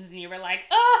reasons, and you were like,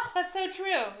 "Oh, that's so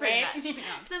true." Pretty right? much.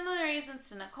 Similar reasons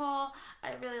to Nicole.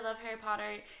 I really love Harry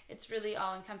Potter. It's really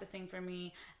all encompassing for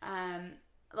me.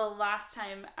 The last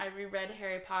time I reread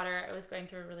Harry Potter, I was going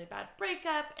through a really bad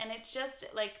breakup, and it just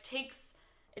like takes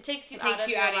you out of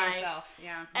yourself.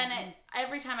 Yeah. And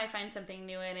every time I find something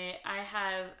new in it, I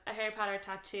have a Harry Potter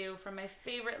tattoo from my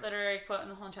favorite literary quote in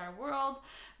the whole entire world,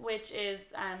 which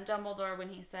is Dumbledore when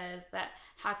he says that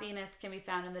happiness can be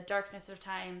found in the darkness of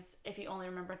times if you only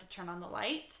remember to turn on the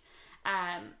light.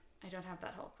 I don't have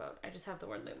that whole quote. I just have the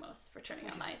word Lumos for turning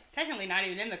on lights. Technically not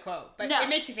even in the quote, but no, it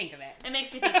makes you think of it. It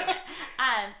makes me think of it.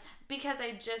 Because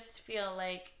I just feel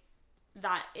like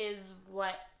that is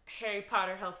what Harry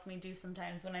Potter helps me do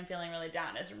sometimes when I'm feeling really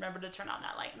down, is remember to turn on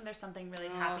that light, and there's something really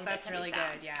happy that's that can really be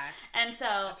found. Good, yeah. And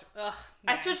so I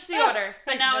nice. switched the order,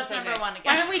 but now it's number 1 again.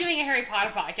 Why aren't we doing a Harry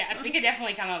Potter podcast? We could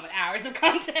definitely come up with hours of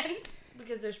content.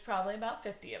 Because there's probably about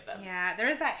 50 of them. Yeah, there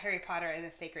is that Harry Potter and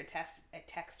the Sacred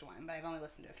Text one, but I've only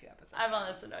listened to a few episodes. I've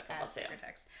only listened to a couple too. Sacred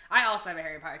Text. I also have a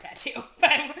Harry Potter tattoo.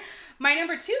 But my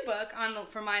number 2 book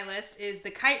for my list is The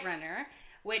Kite Runner,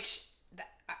 which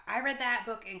I read that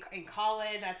book in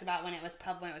college. That's about when it was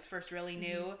when it was first really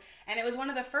new, and it was one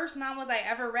of the first novels I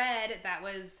ever read that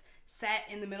was set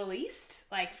in the Middle East,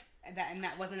 and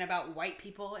that wasn't about white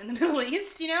people in the Middle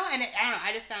East, you know. And I don't know,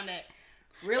 I just found it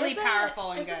really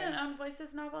powerful and good. Is it an Own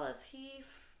Voices novel? Is he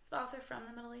the author from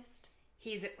the Middle East?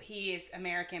 He is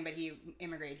American, but he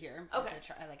immigrated here as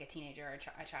a teenager or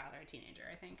a child or a teenager,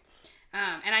 I think.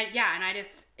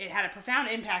 It had a profound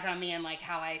impact on me and like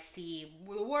how I see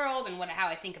the world and how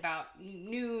I think about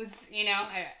news. You know,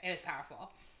 it was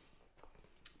powerful.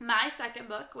 My second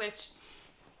book, which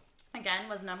again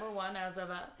was number 1 as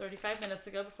of 35 minutes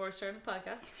ago before we started the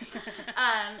podcast,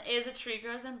 is A Tree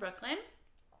Grows in Brooklyn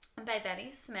by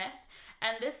Betty Smith,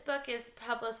 and this book was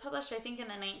published I think in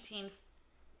the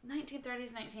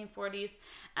 1930s, 1940s,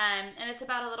 and it's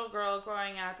about a little girl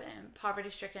growing up and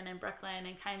poverty-stricken in Brooklyn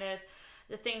and kind of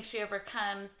the things she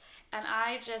overcomes, and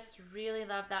I just really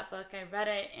love that book. I read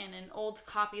it in an old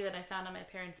copy that I found on my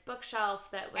parents' bookshelf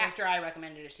that was... After I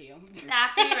recommended it to you.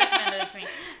 After you recommended it to me.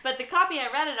 But the copy I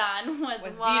read it on was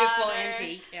beautiful,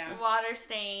 antique, yeah.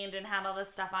 Water-stained, and had all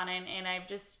this stuff on it, and I've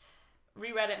just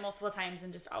reread it multiple times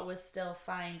and just always still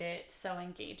find it so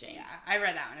engaging. Yeah, I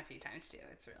read that one a few times too.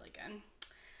 It's really good.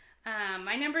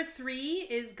 My number 3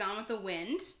 is Gone with the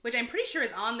Wind, which I'm pretty sure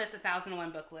is on this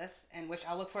 1001 book list, and which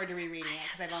I'll look forward to rereading it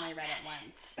because I've only read it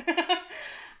once.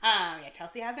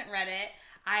 Chelsea hasn't read it.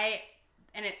 I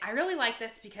really like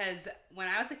this because when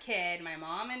I was a kid, my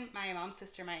mom and my mom's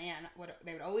sister, my aunt,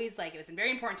 they would always it was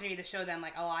very important to me to show them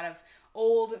like a lot of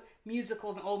old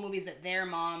musicals and old movies that their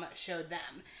mom showed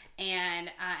them. And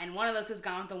one of those is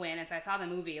Gone with the Wind. And so I saw the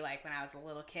movie like when I was a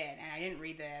little kid, and I didn't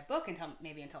read the book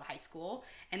until high school.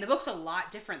 And the book's a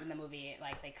lot different than the movie.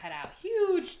 Like they cut out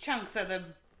huge chunks of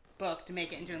the book to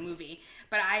make it into a movie.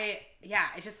 But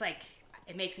it's just like,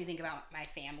 it makes me think about my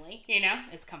family, you know?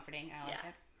 It's comforting. I like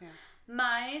it. Yeah.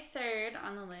 My third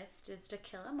on the list is To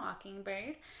Kill a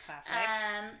Mockingbird. Classic.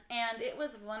 And it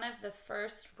was one of the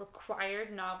first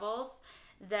required novels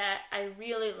that I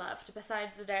really loved,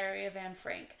 besides The Diary of Anne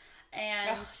Frank. And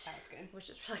that was good. Which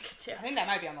is really good too. I think that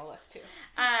might be on the list too.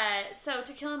 So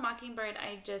To Kill a Mockingbird,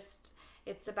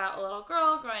 it's about a little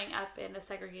girl growing up in the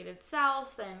segregated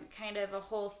South, and kind of a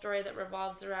whole story that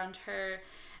revolves around her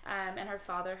and her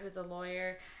father, who's a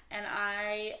lawyer. And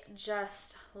I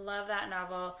just love that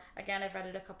novel. Again, I've read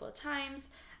it a couple of times.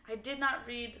 I did not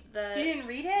read You didn't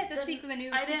read it? The new sequel?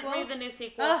 I didn't read the new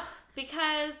sequel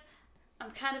because I'm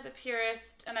kind of a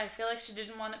purist, and I feel like she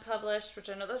didn't want it published, which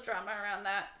I know there's drama around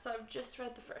that, so I've just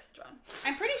read the first one.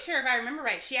 I'm pretty sure, if I remember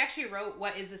right, she actually wrote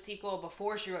what is the sequel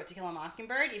before she wrote To Kill a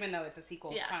Mockingbird, even though it's a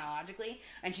sequel chronologically,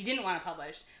 and she didn't want to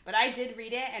publish. But I did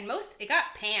read it, and it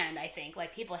got panned, I think.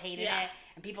 Like, people hated it,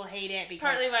 and people hate it because...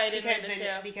 Partly why I didn't read it,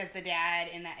 too. Because the dad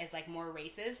in that is, like, more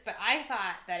racist. But I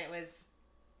thought that it was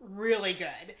really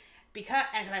good. Because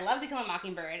I love To Kill a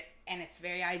Mockingbird, and it's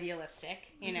very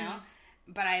idealistic, you know?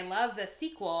 But I love the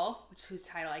sequel, whose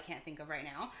title I can't think of right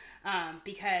now,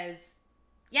 because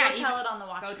Go Tell It on the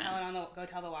Watchmen. Go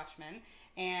Tell the Watchmen,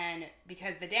 and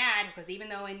because the dad, because even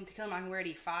though in To Kill a Mockingbird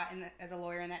he fought as a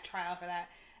lawyer in that trial for that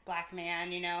black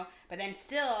man, you know, but then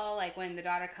still, like, when the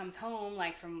daughter comes home,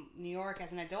 like, from New York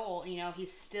as an adult, you know,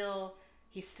 he's still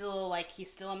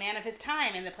a man of his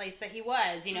time in the place that he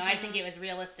was, you know. I think it was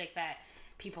realistic that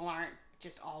people aren't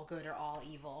just all good or all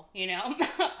evil, you know?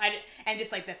 And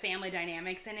just, like, the family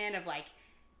dynamics in it of, like,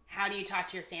 how do you talk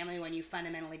to your family when you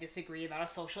fundamentally disagree about a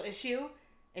social issue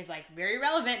is, like, very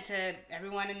relevant to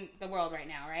everyone in the world right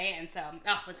now, right? And so,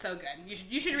 it's so good.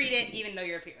 You should read it, even though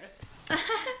you're a purist.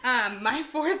 My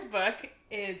fourth book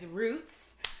is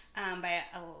Roots by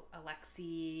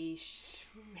Alexi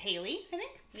Haley, I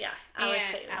think. Yeah,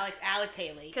 Alex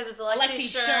Haley. Because it's Alexi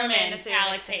Sherman.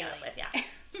 Alex Haley. Yeah.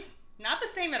 Not the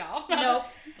same at all. Nope.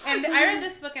 And I read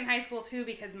this book in high school, too,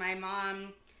 because my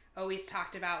mom always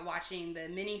talked about watching the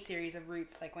mini-series of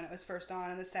Roots, like, when it was first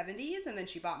on in the 70s, and then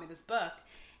she bought me this book,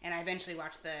 and I eventually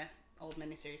watched the old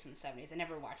mini-series from the 70s. I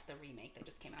never watched the remake that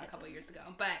just came out a couple years ago.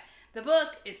 But the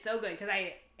book is so good, because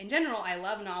in general, I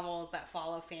love novels that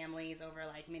follow families over,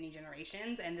 like, many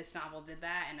generations, and this novel did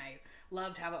that, and I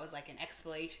loved how it was, like, an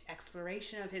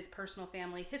exploration of his personal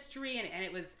family history, and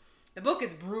it was... The book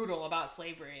is brutal about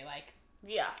slavery, like...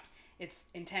 Yeah. It's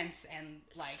intense and,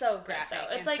 like, so good, graphic though.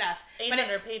 It's and like stuff.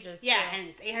 800 pages, Yeah, too. and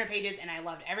it's 800 pages, and I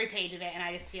loved every page of it, and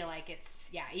I just feel like it's...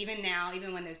 Yeah, even now,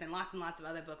 even when there's been lots and lots of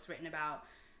other books written about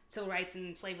civil rights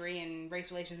and slavery and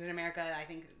race relations in America, I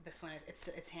think this one, it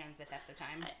stands the test of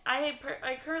time. I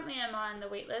currently am on the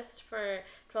wait list for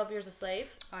 12 Years a Slave.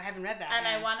 Oh, I haven't read that. And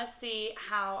I want to see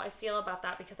how I feel about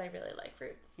that because I really like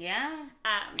Roots. Yeah?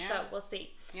 So we'll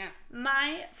see. Yeah.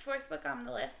 My fourth book on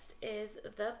the list is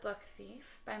The Book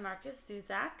Thief by Markus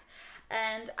Zusak.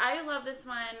 And I love this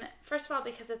one, first of all,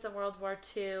 because it's a World War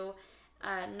II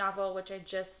novel, which I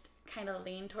just kind of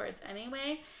lean towards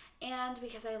anyway. And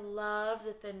because I love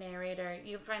that the narrator,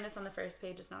 you find this on the first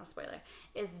page, it's not a spoiler,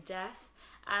 is death.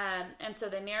 And so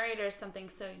the narrator is something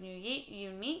so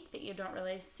unique that you don't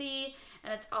really see.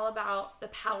 And it's all about the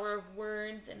power of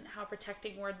words and how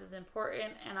protecting words is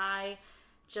important. And I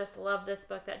just love this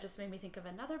book. That just made me think of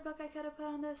another book I could have put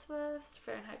on this list,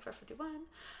 Fahrenheit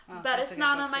 451. But it's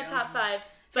not on my top 5.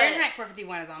 Fahrenheit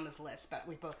 451 is on this list, but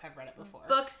we both have read it before.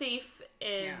 Book Thief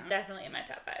is definitely in my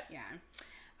top 5. Yeah.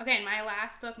 Okay, and my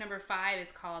last book, number 5,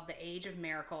 is called The Age of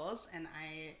Miracles, and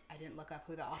I didn't look up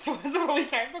who the author was before we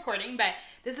started recording, but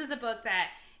this is a book that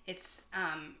it's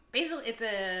basically it's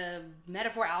a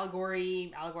metaphor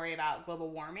allegory about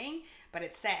global warming, but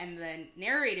it's set, and the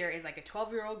narrator is like a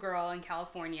 12-year-old girl in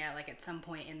California, like at some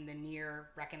point in the near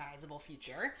recognizable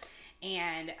future.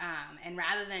 And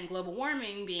rather than global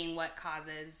warming being what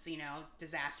causes, you know,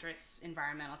 disastrous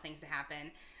environmental things to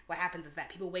happen, what happens is that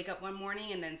people wake up one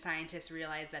morning and then scientists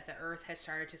realize that the Earth has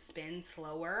started to spin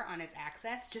slower on its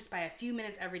axis just by a few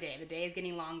minutes every day. The day is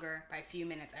getting longer by a few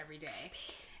minutes every day.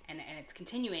 And it's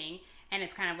continuing. And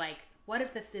it's kind of like, what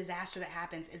if the disaster that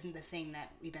happens isn't the thing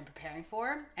that we've been preparing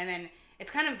for? And then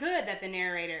it's kind of good that the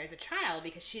narrator is a child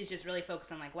because she's just really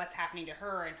focused on like what's happening to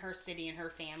her and her city and her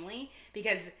family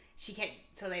because she can't,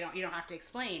 so you don't have to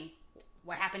explain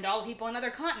what happened to all the people on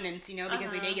other continents, you know,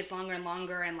 because the day gets longer and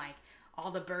longer and like all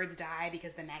the birds die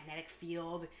because the magnetic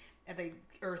field of the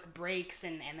Earth breaks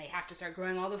and they have to start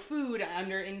growing all the food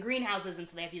in greenhouses, and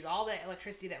so they have to use all the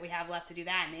electricity that we have left to do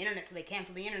that, and the internet, so they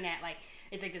cancel the internet. Like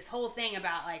it's like this whole thing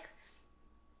about like,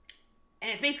 and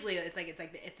it's basically it's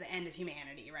the end of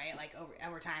humanity, right? Like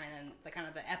over time, and then the kind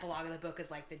of the epilogue of the book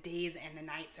is like the days and the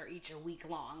nights are each a week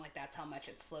long. Like that's how much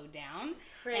it's slowed down.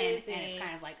 Crazy. And it's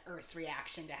kind of like Earth's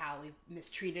reaction to how we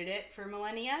mistreated it for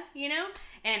millennia, you know.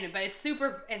 But it's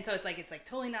super, and so it's like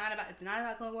totally not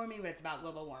about global warming, but it's about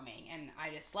global warming. And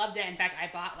I just loved it. In fact, I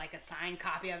bought like a signed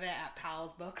copy of it at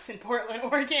Powell's Books in Portland,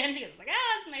 Oregon, because I was like,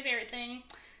 it's my favorite thing.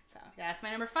 So yeah, that's my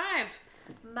number 5.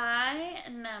 My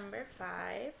number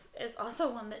 5 is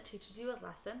also one that teaches you a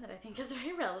lesson that I think is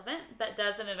very relevant, but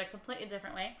does it in a completely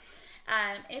different way.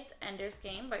 It's Ender's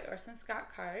Game by Orson Scott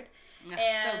Card.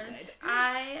 And so good.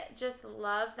 I just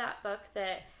love that book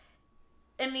that,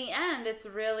 in the end, it's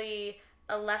really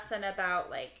a lesson about,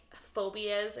 like,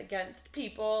 phobias against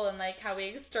people and, like, how we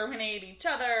exterminate each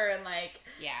other and, like...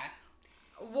 Yeah.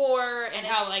 War. And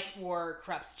how, like, war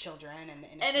corrupts children and the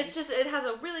innocent. And it's just, it has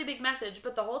a really big message,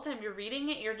 but the whole time you're reading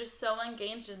it, you're just so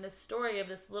engaged in this story of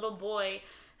this little boy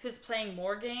who's playing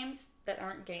war games that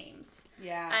aren't games.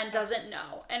 Yeah. And doesn't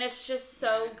know. And it's just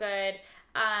so good.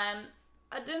 I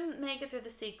didn't make it through the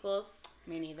sequels.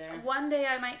 Me neither. One day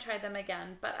I might try them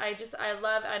again, but I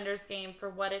love Ender's Game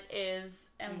for what it is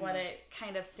and what it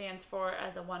kind of stands for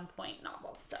as a one-point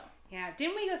novel, so... Yeah,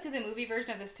 didn't we go see the movie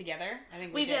version of this together? I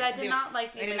think we did. I did not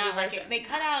like the movie version. Like it. They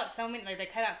cut out so many. Like they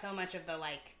cut out so much of the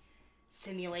like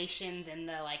simulations in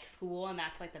the like school, and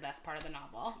that's like the best part of the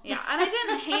novel. Yeah, and I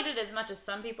didn't hate it as much as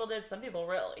some people did. Some people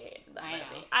really hated that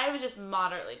movie. I was just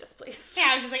moderately displeased. Yeah,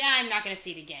 I was just like, I'm not going to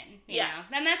see it again. You know?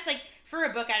 And that's like for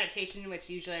a book adaptation, which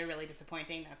usually are really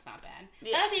disappointing. That's not bad.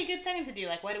 Yeah. That would be a good setting to do.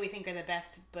 Like, what do we think are the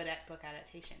best book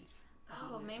adaptations?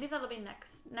 Oh, maybe that'll be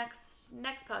next podcast.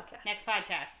 Next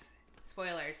podcast.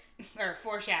 Spoilers or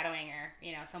foreshadowing or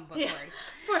some book word.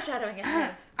 Foreshadowing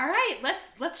ahead. All right,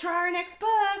 let's draw our next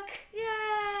book.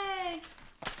 Yay!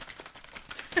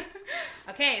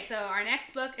 Okay, so our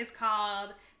next book is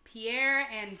called Pierre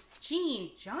and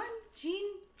Jean.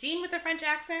 Jean with a French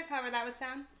accent, however that would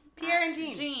sound. Pierre and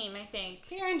Jean. Jean, I think.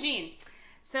 Pierre and Jean.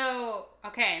 So,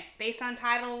 okay, based on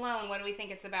title alone, what do we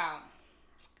think it's about?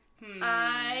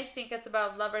 I think it's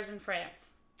about lovers in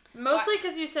France. Mostly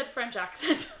because you said French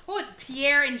accent. Well,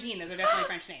 Pierre and Jean, those are definitely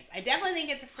French names. I definitely think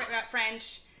it's about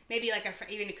French. Maybe like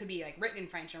even it could be like written in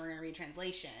French, and we're gonna read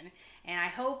translation. And I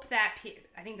hope that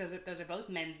I think those are both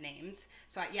men's names.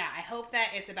 So I hope that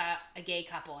it's about a gay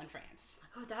couple in France.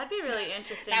 Oh, that'd be really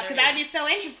interesting. Because that'd be so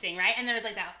interesting, right? And there's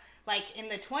like that. Like in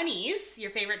the 20s,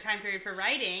 your favorite time period for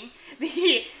writing,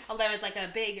 there was like a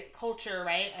big culture,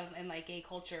 right, and like gay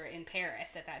culture in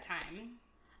Paris at that time.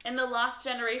 And the Lost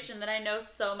Generation that I know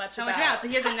so much about. So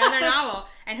here's another novel,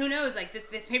 and who knows? Like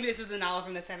maybe this is a novel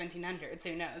from the 1700s.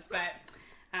 Who knows? But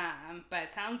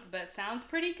it sounds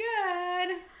pretty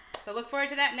good. So look forward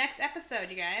to that next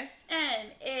episode, you guys.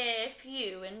 And if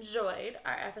you enjoyed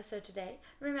our episode today,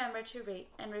 remember to rate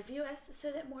and review us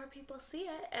so that more people see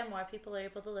it and more people are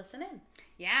able to listen in.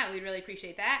 Yeah, we'd really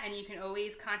appreciate that. And you can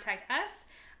always contact us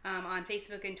on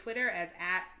Facebook and Twitter as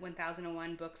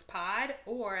 @1001bookspod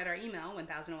or at our email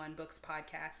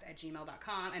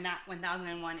 1001bookspodcast@gmail.com. And that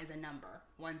 1001 is a number,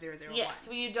 1001. Yes,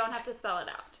 well, you don't have to spell it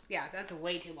out. Yeah, that's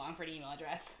way too long for an email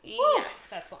address. Yes, Woo,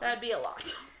 that's long. That'd be a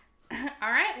lot.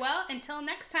 All right, well, until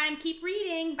next time, keep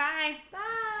reading. Bye.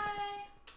 Bye.